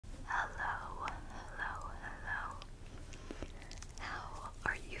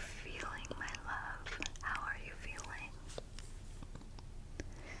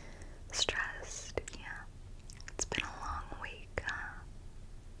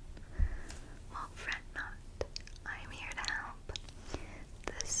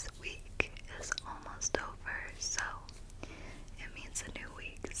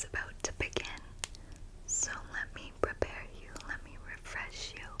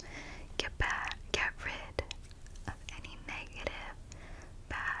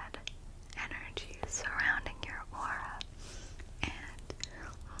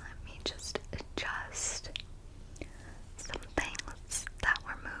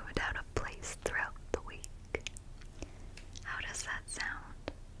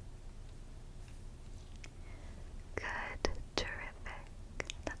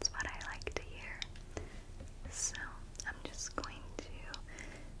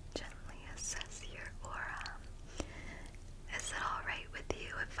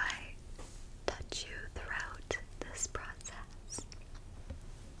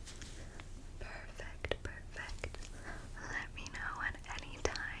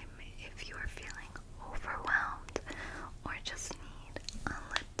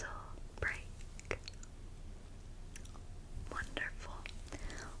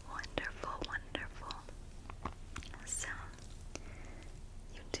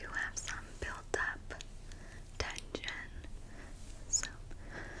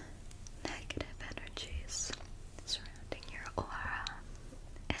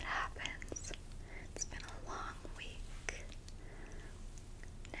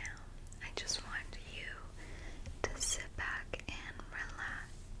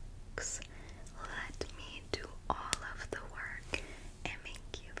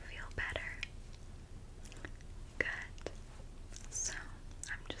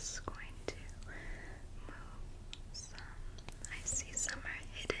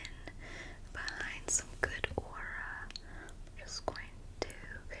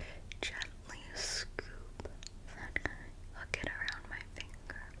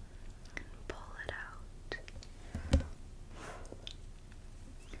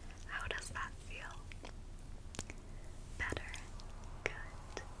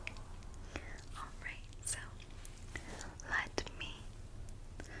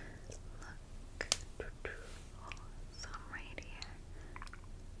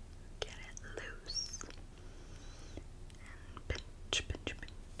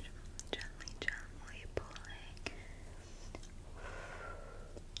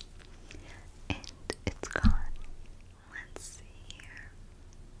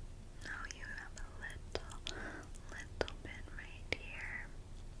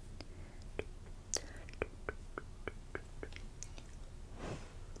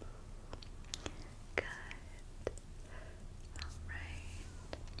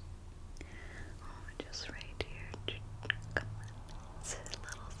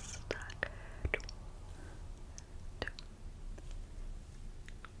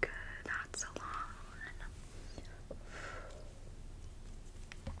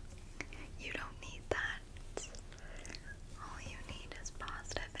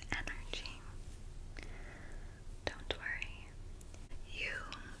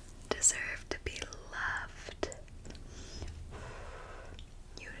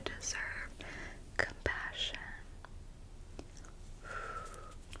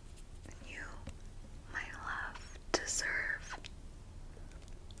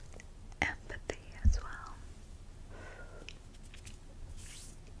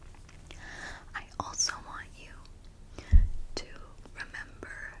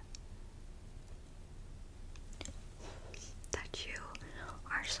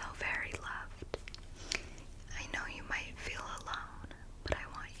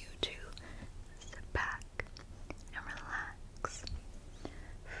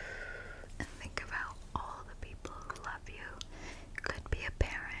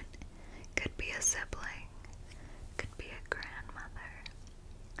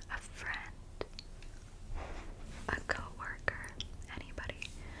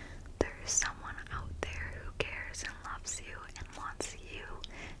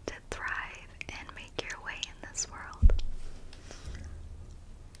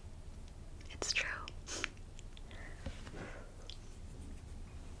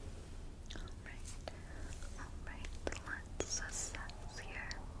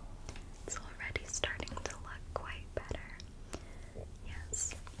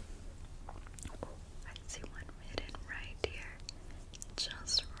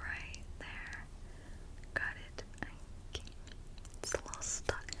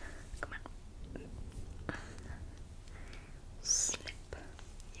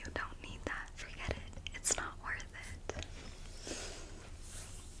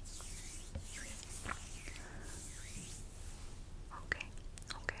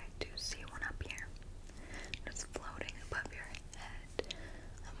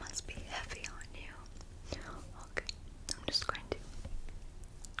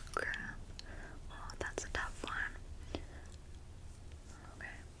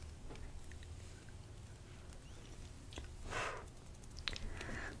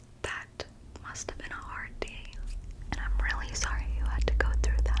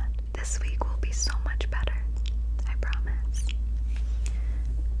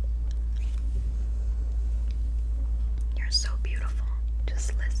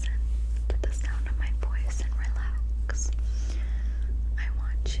just listen to the sound of my voice and relax. I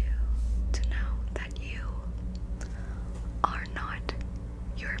want you to know that you are not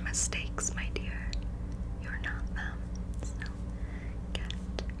your mistakes, my dear. You're not them. So get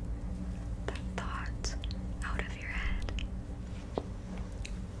that thought out of your head.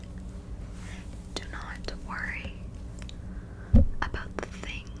 Do not worry about the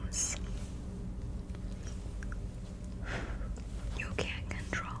things you can't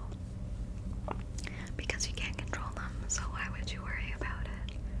control, because you can't control them, so why would you worry about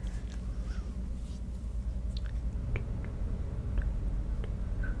it?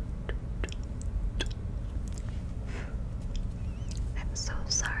 I'm so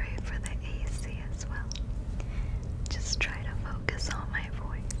sorry for the AC as well. Just try to focus on my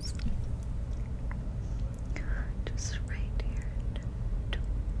voice. Just right here.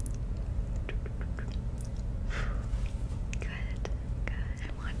 Good, good.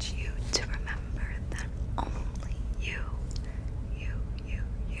 I want you to remember that only you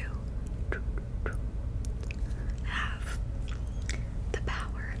have the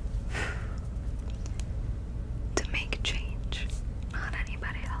power to make change, not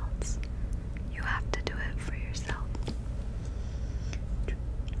anybody else. You have to do it for yourself.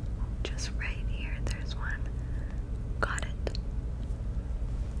 Just right here, there's one. Got it.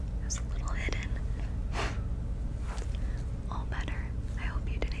 It's a little hidden. All better. I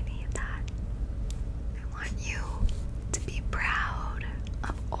hope you didn't need that. I want you to be proud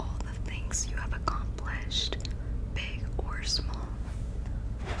of all the things you have accomplished, big or small.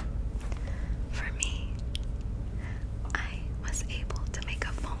 For me, I was able to make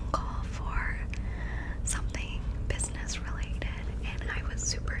a phone call for something business related, and I was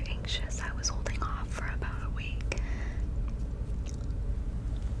super anxious. I was holding off for about a week.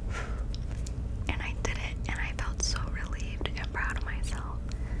 And I did it, and I felt so relieved and proud of myself.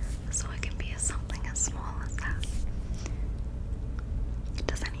 So it can be something as small as that.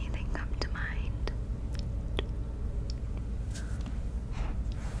 Does anything come to mind?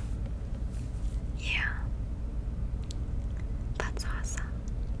 Yeah. That's awesome.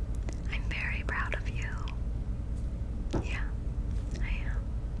 I'm very proud of you. Yeah, I am.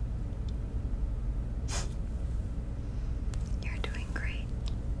 You're doing great.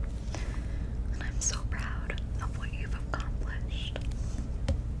 And I'm so proud of what you've accomplished.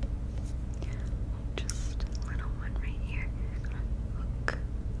 Just a little one right here. Hook.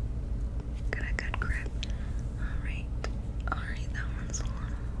 Get a good grip. Alright. Alright, that one's a little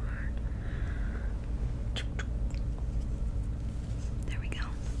hard. There we go.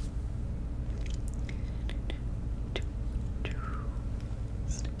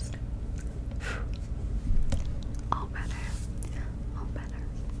 Snip, snip. All better. All better.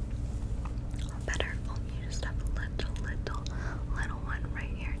 All better. Oh, you just have a little one right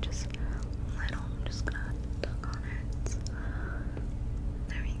here. Just little. I'm just gonna tug on it.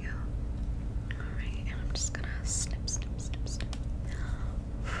 There we go. Alright, and I'm just gonna snip, snip, snip, snip.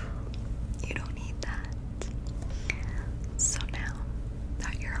 You don't need that. So now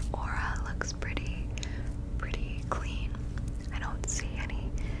that your aura looks pretty clean, I don't see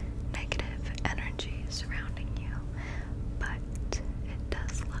any negative energy surrounding you, but it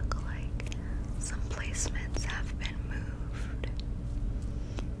does look like some placements have been moved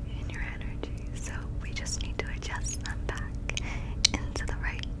in your energy, so we just need to adjust them back into the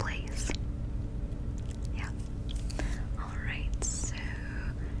right place. Yeah. Alright, so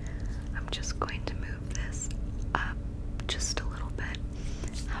I'm just going to move this up just a little bit.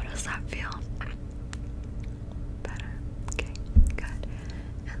 How does that feel? Better. Okay, good.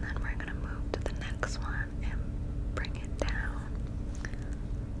 And then we're gonna move to the next one and bring it down.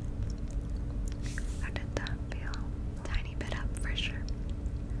 How did that feel? Tiny bit up for sure.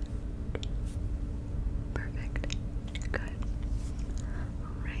 Perfect. Good.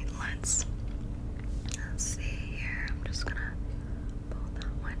 Alright, let's see here. I'm just gonna pull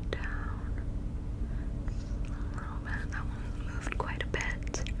that one down a little bit. That one moved quite a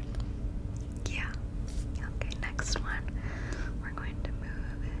bit. Yeah. Okay, next one. We're going to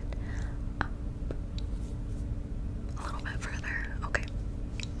move it up a little bit further. Okay.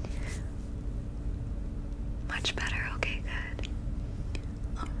 Much better. Okay, good.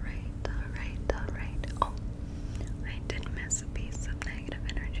 Alright, alright, alright. Oh, I did miss a piece of negative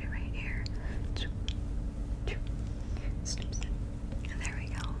energy right here. Snip, snip. And there we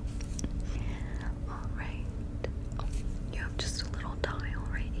go. Alright. Oh, you have just a little dial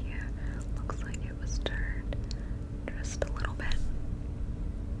right here. Looks like it was turned just a little bit.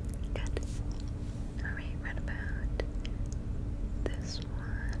 Good. Alright, right about this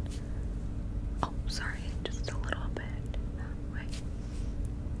one. Oh, sorry, just a little bit.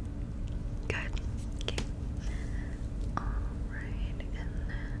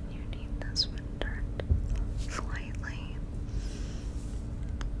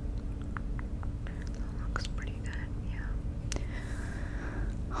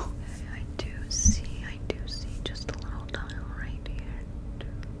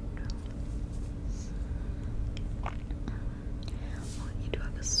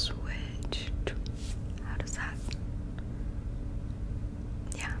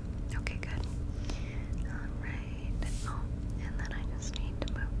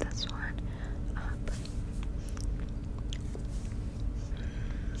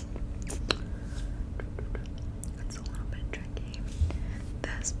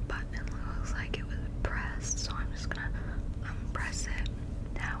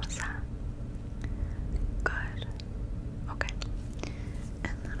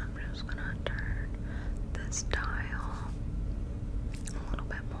 is done.